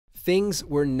Things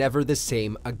were never the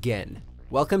same again.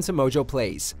 Welcome to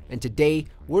MojoPlays, and today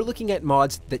we're looking at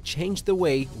mods that changed the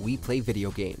way we play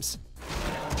video games.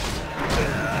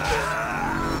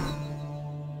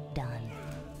 Done.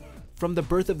 From the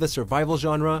birth of the survival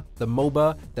genre, the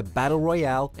MOBA, the battle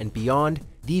royale, and beyond,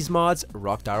 these mods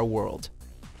rocked our world.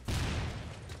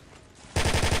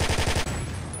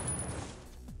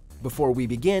 Before we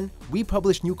begin, we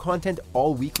publish new content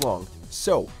all week long,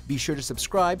 so be sure to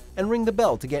subscribe and ring the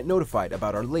bell to get notified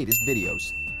about our latest videos.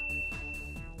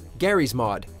 Gary's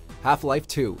mod, Half-Life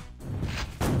 2.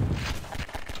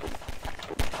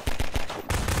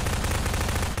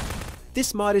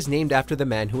 This mod is named after the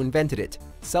man who invented it,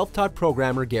 self-taught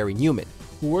programmer Gary Newman,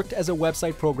 who worked as a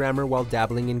website programmer while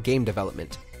dabbling in game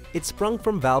development. It sprung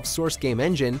from Valve's source game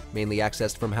engine, mainly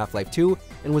accessed from Half-Life 2,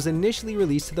 and was initially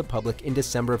released to the public in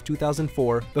December of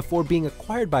 2004 before being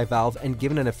acquired by Valve and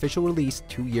given an official release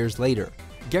 2 years later.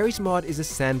 Gary's mod is a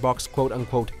sandbox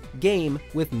quote-unquote game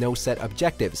with no set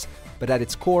objectives, but at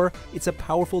its core, it's a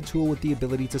powerful tool with the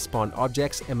ability to spawn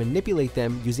objects and manipulate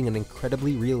them using an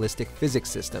incredibly realistic physics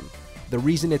system. The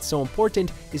reason it's so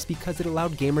important is because it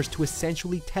allowed gamers to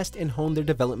essentially test and hone their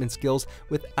development skills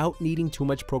without needing too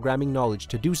much programming knowledge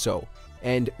to do so.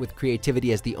 And with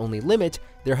creativity as the only limit,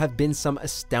 there have been some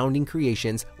astounding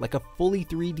creations like a fully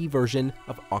 3D version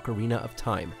of Ocarina of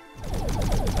Time.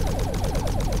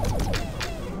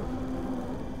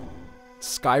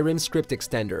 Skyrim Script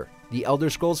Extender, The Elder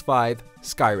Scrolls V,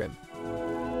 Skyrim.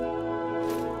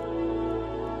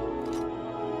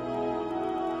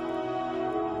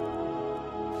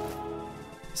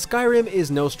 Skyrim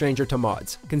is no stranger to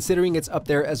mods, considering it's up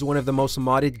there as one of the most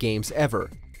modded games ever.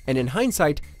 And in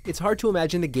hindsight, it's hard to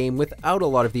imagine the game without a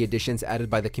lot of the additions added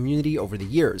by the community over the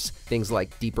years, things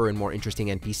like deeper and more interesting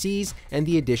NPCs and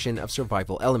the addition of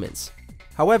survival elements.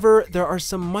 However, there are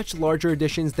some much larger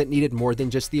additions that needed more than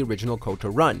just the original code to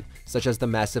run, such as the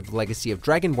massive Legacy of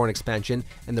Dragonborn expansion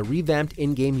and the revamped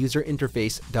in-game user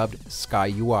interface dubbed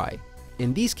Sky UI.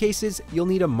 In these cases, you'll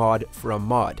need a mod for a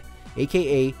mod,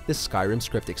 aka the Skyrim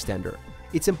Script Extender.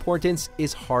 Its importance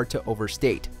is hard to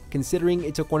overstate, considering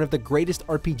it took one of the greatest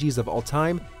RPGs of all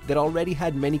time that already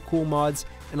had many cool mods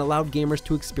and allowed gamers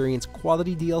to experience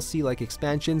quality DLC like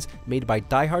expansions made by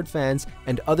diehard fans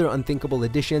and other unthinkable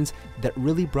additions that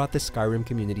really brought the Skyrim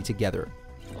community together.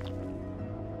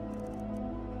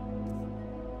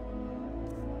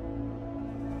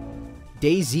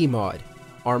 DayZ mod,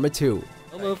 Arma 2.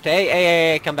 Don't move.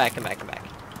 Hey, come back.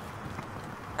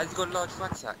 Has he got a large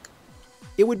flag sack?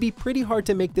 It would be pretty hard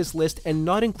to make this list and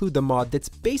not include the mod that's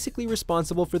basically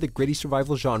responsible for the gritty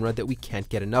survival genre that we can't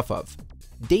get enough of.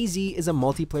 DayZ is a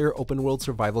multiplayer open-world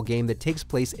survival game that takes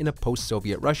place in a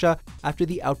post-Soviet Russia after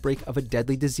the outbreak of a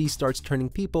deadly disease starts turning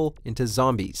people into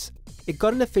zombies. It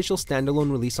got an official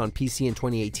standalone release on PC in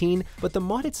 2018, but the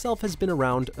mod itself has been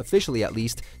around, officially at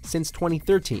least, since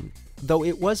 2013, though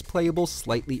it was playable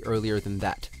slightly earlier than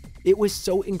that. It was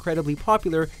so incredibly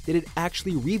popular that it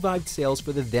actually revived sales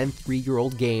for the then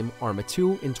 3-year-old game Arma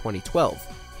 2 in 2012,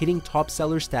 hitting top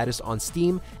seller status on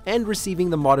Steam and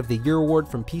receiving the Mod of the Year award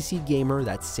from PC Gamer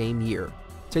that same year.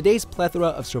 Today's plethora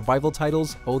of survival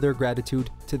titles owe their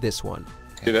gratitude to this one.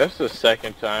 Dude, that's the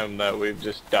second time that we've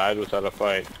just died without a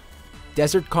fight.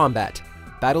 Desert Combat,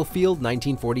 Battlefield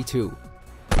 1942.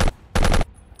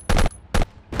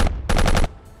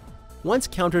 Once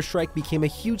Counter-Strike became a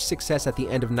huge success at the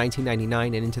end of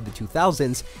 1999 and into the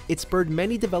 2000s, it spurred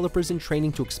many developers in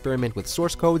training to experiment with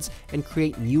source codes and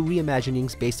create new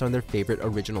reimaginings based on their favorite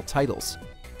original titles.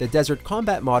 The Desert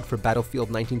Combat mod for Battlefield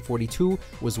 1942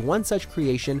 was one such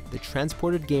creation that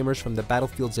transported gamers from the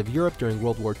battlefields of Europe during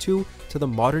World War II to the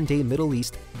modern-day Middle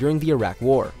East during the Iraq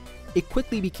War. It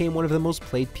quickly became one of the most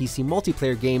played PC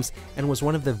multiplayer games and was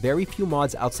one of the very few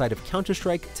mods outside of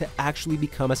Counter-Strike to actually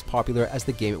become as popular as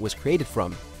the game it was created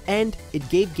from. And it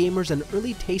gave gamers an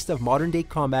early taste of modern-day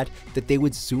combat that they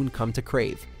would soon come to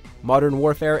crave. Modern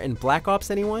Warfare and Black Ops,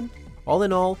 anyone? All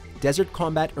in all, Desert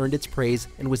Combat earned its praise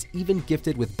and was even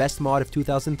gifted with Best Mod of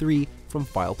 2003 from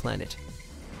File Planet.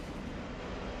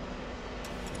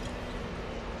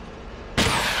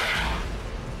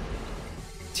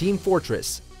 Team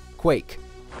Fortress, Quake.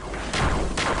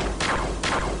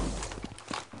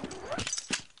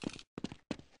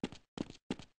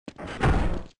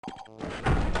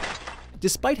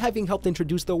 Despite having helped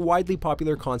introduce the widely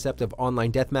popular concept of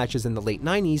online deathmatches in the late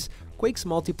 90s, Quake's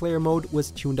multiplayer mode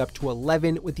was tuned up to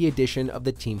 11 with the addition of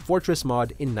the Team Fortress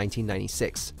mod in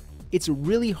 1996. It's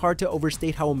really hard to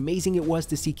overstate how amazing it was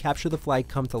to see Capture the Flag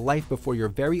come to life before your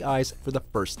very eyes for the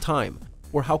first time.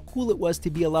 or how cool it was to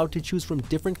be allowed to choose from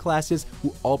different classes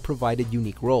who all provided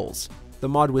unique roles. The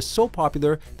mod was so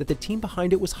popular that the team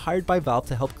behind it was hired by Valve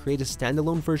to help create a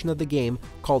standalone version of the game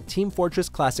called Team Fortress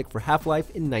Classic for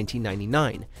Half-Life in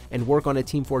 1999, and work on a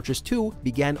Team Fortress 2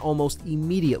 began almost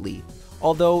immediately,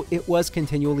 although it was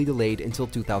continually delayed until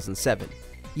 2007.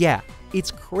 Yeah,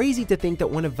 it's crazy to think that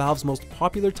one of Valve's most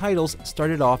popular titles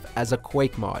started off as a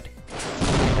Quake mod.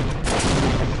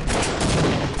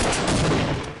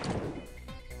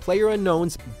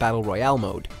 PlayerUnknown's Battle Royale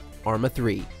mode, Arma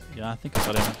 3. Yeah, I think I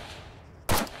got him.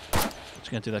 Just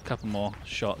going to do a couple more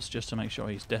shots just to make sure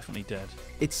he's definitely dead.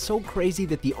 It's so crazy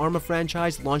that the Arma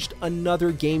franchise launched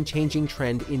another game-changing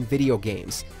trend in video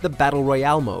games, the Battle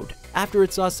Royale mode, after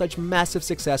it saw such massive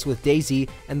success with DayZ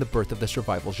and the birth of the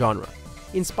survival genre.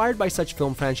 Inspired by such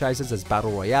film franchises as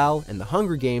Battle Royale and The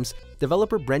Hunger Games,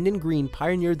 developer Brendan Green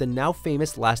pioneered the now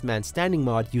famous Last Man Standing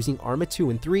mod using Arma 2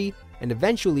 and 3, and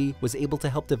eventually was able to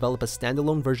help develop a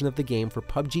standalone version of the game for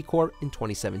PUBG Corp in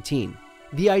 2017.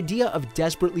 The idea of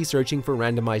desperately searching for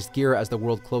randomized gear as the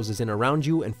world closes in around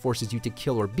you and forces you to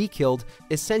kill or be killed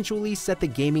essentially set the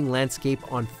gaming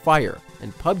landscape on fire,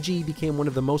 and PUBG became one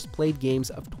of the most played games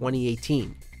of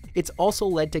 2018. It's also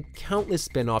led to countless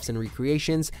spin-offs and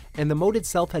recreations, and the mode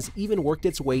itself has even worked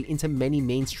its way into many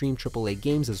mainstream AAA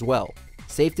games as well.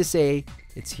 Safe to say,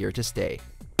 it's here to stay.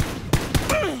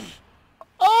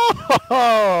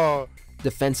 Oh!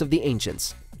 Defense of the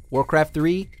Ancients, Warcraft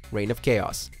 3, Reign of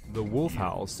Chaos. The wolf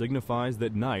howl signifies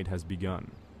that night has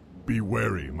begun. Be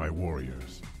wary, my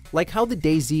warriors. Like how the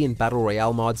DayZ and Battle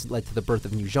Royale mods led to the birth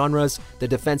of new genres, the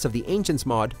Defense of the Ancients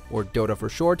mod, or Dota for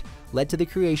short, led to the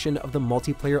creation of the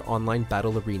multiplayer online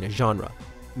battle arena genre.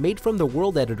 Made from the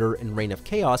world editor in Reign of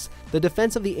Chaos, the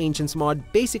Defense of the Ancients mod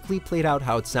basically played out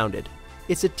how it sounded.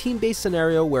 It's a team-based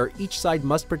scenario where each side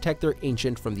must protect their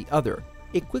ancient from the other.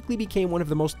 It quickly became one of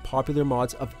the most popular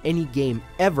mods of any game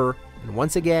ever, and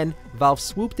once again, Valve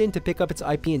swooped in to pick up its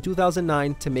IP in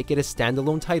 2009 to make it a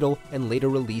standalone title and later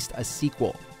released a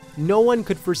sequel. No one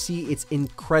could foresee its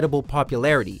incredible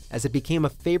popularity, as it became a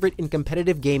favorite in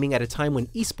competitive gaming at a time when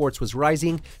esports was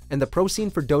rising, and the pro scene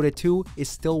for Dota 2 is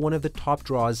still one of the top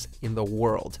draws in the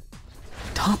world.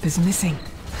 Top is missing.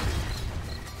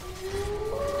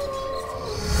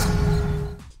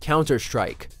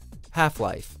 Counter-Strike,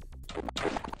 Half-Life.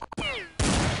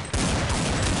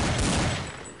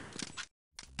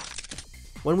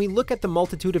 When we look at the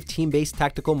multitude of team-based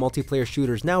tactical multiplayer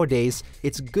shooters nowadays,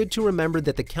 it's good to remember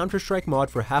that the Counter-Strike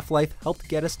mod for Half-Life helped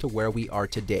get us to where we are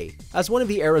today. As one of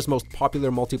the era's most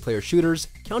popular multiplayer shooters,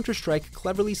 Counter-Strike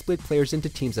cleverly split players into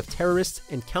teams of terrorists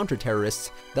and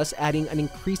counter-terrorists, thus adding an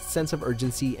increased sense of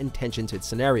urgency and tension to its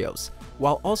scenarios,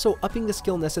 while also upping the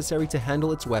skill necessary to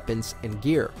handle its weapons and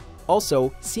gear.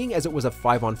 Also, seeing as it was a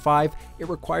 5-on-5, it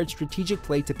required strategic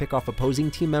play to pick off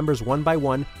opposing team members one by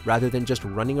one rather than just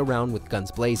running around with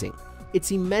guns blazing.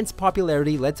 Its immense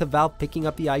popularity led to Valve picking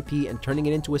up the IP and turning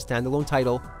it into a standalone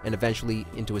title, and eventually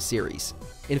into a series.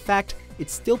 In fact,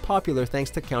 it's still popular thanks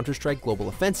to Counter-Strike Global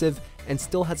Offensive, and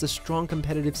still has a strong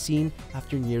competitive scene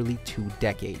after nearly 2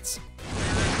 decades.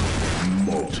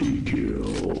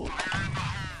 Multi-kill.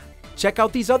 Check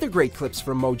out these other great clips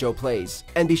from MojoPlays,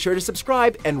 and be sure to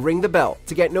subscribe and ring the bell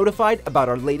to get notified about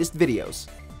our latest videos.